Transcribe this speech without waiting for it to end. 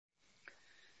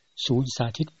ศูนย์สา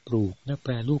ธิตปลูกและแป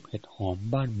รรูปเห็ดหอม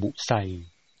บ้านบุไซ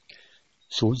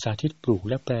ศูนย์สาธิตปลูก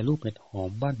และแปรรูปเห็ดหอม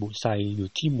บ้านบุไซอยู่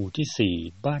ที่หมู่ที่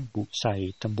4บ้านบุไซ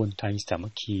ตำบลไทยสามั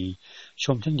คคีช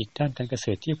มเทคนิคด้านการเกษ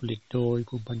ตรที่ผลิตโดย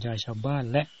ภูมิปัญญาชาวบ้าน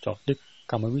และเจาะลึก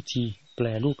กรรมวิธีแปร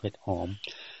รูปเห็ดหอม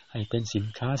ให้เป็นสิน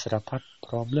ค้าสารพัดพ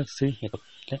ร้อมเลือกซื้อเห็ด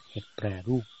และเห็ดแปร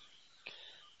รูป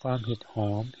ฟาร์มเห็ดห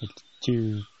อมเห็ดจือ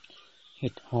เห็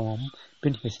ดหอมเป็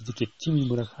นเห็ดเศรษฐกิจที่มี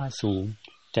มูลค่าสูง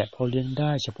แต่พอเลี้ยงไ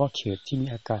ด้เฉพาะเขตที่มี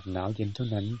อากาศหนาวเย็นเท่า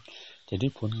นั้นแต่ด้ว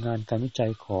ยผลงานการวิจั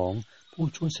ยของผู้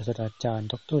ช่วยศาสตราจารย์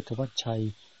ดร.ธวัชชัย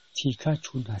ทีฆา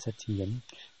ชุนหาเสถียร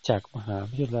จากมหา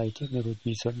วิทยาลัยเทคโนโล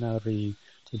ยีสุรนารี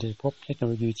จะได้พบเทคโน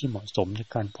โลยีที่เหมาะสมใน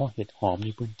การเพาะเห็ดหอมใน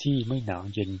พื้นที่ไม่หนาว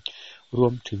เย็นรว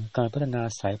มถึงการพัฒนา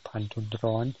สายพันธุ์ทน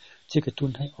ร้อนที่กระตุ้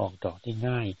นให้ออกดอกได้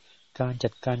ง่ายการจั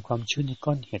ดการความชื้นใน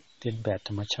ก้อนเห็ดเรียนแบบธ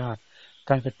รรมชาติ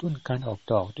การกระตุ้นการออก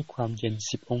ดอกด้วยความเย็น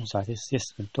10องศาเซลเซียส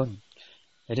เป็นต้น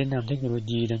และได้นำเทคโนโล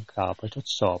ยีดังกล่าวไปทด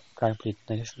สอบการผลิตใ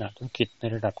นลักษณะธุรกิจใน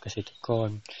ระดับเกษตรกร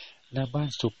ณบ้าน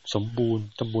สุขสมบูรณ์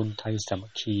ตำบลไทยสามั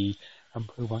คคีอำเ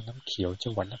ภอวังน้ำเขียวจั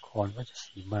งหวัดนครราช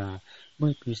สีมาเมื่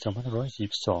อปี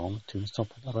2542ถึง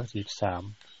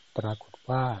2543ปรากฏ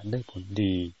ว่าได้ผล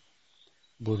ดี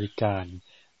บริการ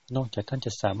นอกจากท่านจ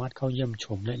ะสามารถเข้าเยี่ยมช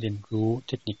มและเรียนรู้เ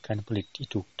ทคนิคการผลิตที่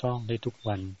ถูกต้องได้ทุก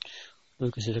วันโดย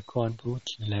เกษตรกรรู้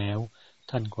จริงแล้ว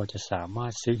ท่านก็จะสามาร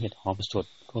ถซื้อเห็ดหอมสด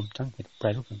รวมทั้งเห็ดแปร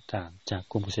รูปต่างๆจาก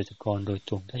กลุ่มเกษตรกรโดยต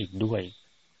รงได้อีกด้วย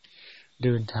เ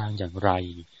ดินทางอย่างไร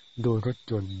โดยรถ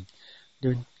ยนต์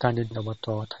การเดินอบต.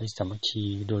ไทยสามัคคี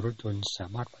โดยรถยนต์สา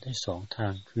มารถไปได้2ทา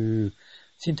งคือ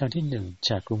เส้นทางที่1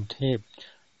จากกรุงเทพ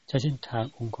ใช้เส้นทาง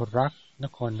องครักษ์น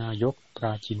ครนายกปร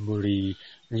าจีนบุรี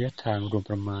ระยะทางรวม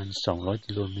ประมาณ200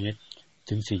กิโลเมตร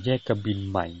ถึงสี่แยกกบิ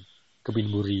น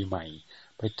บุรีใหม่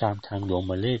ไปตามทางหลวงห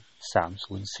มายเลข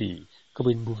304ก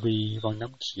บินบุรีวังน้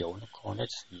ำเขียวนครรา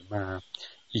ชสีมา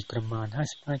อีกประมาณ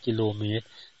55กิโลเมตร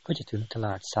ก็จะถึงตล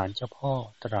าดศาลเจ้าพ่อ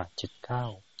ตลาด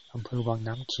79อำเภอวัง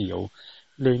น้ำเขียว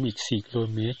เลยมีอีก4กิโล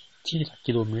เมตรที่หลัก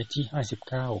กิโลเมตรที่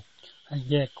59ให้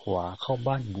แยกขวาเข้า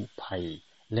บ้านบุไผ่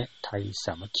และไทยส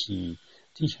ามัคคี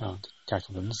ที่ห่างจากถ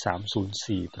นน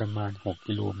304ประมาณ6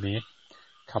กิโลเมตร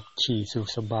ขับขี่สะดวก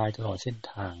สบายตลอดเส้น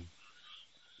ทาง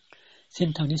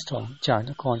ที่2จาก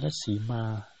นครราชสีมา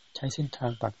ใช้เส้นทา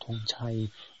งปักธงชัย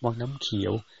วังน้ำเขีย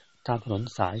วตามถนน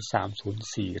สาย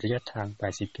304ระยะทาง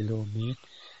80กิโลเมตร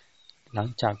หลัง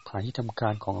จากผ่านที่ทำกา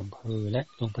รของอำเภอและ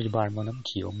โรงพยาบาลวังน้ำเ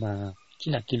ขียวมาที่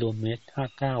หลักกิโลเมตร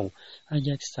59ให้แย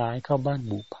กซ้ายเข้าบ้าน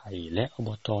บุไผ่และอบ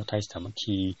ต.ไทยสามัค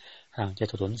คีห่างจาก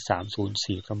ถนน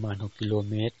304ประมาณ6กิโล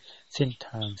เมตรเส้นท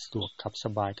างสะดวกขับส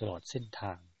บายตลอดเส้นท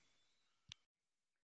าง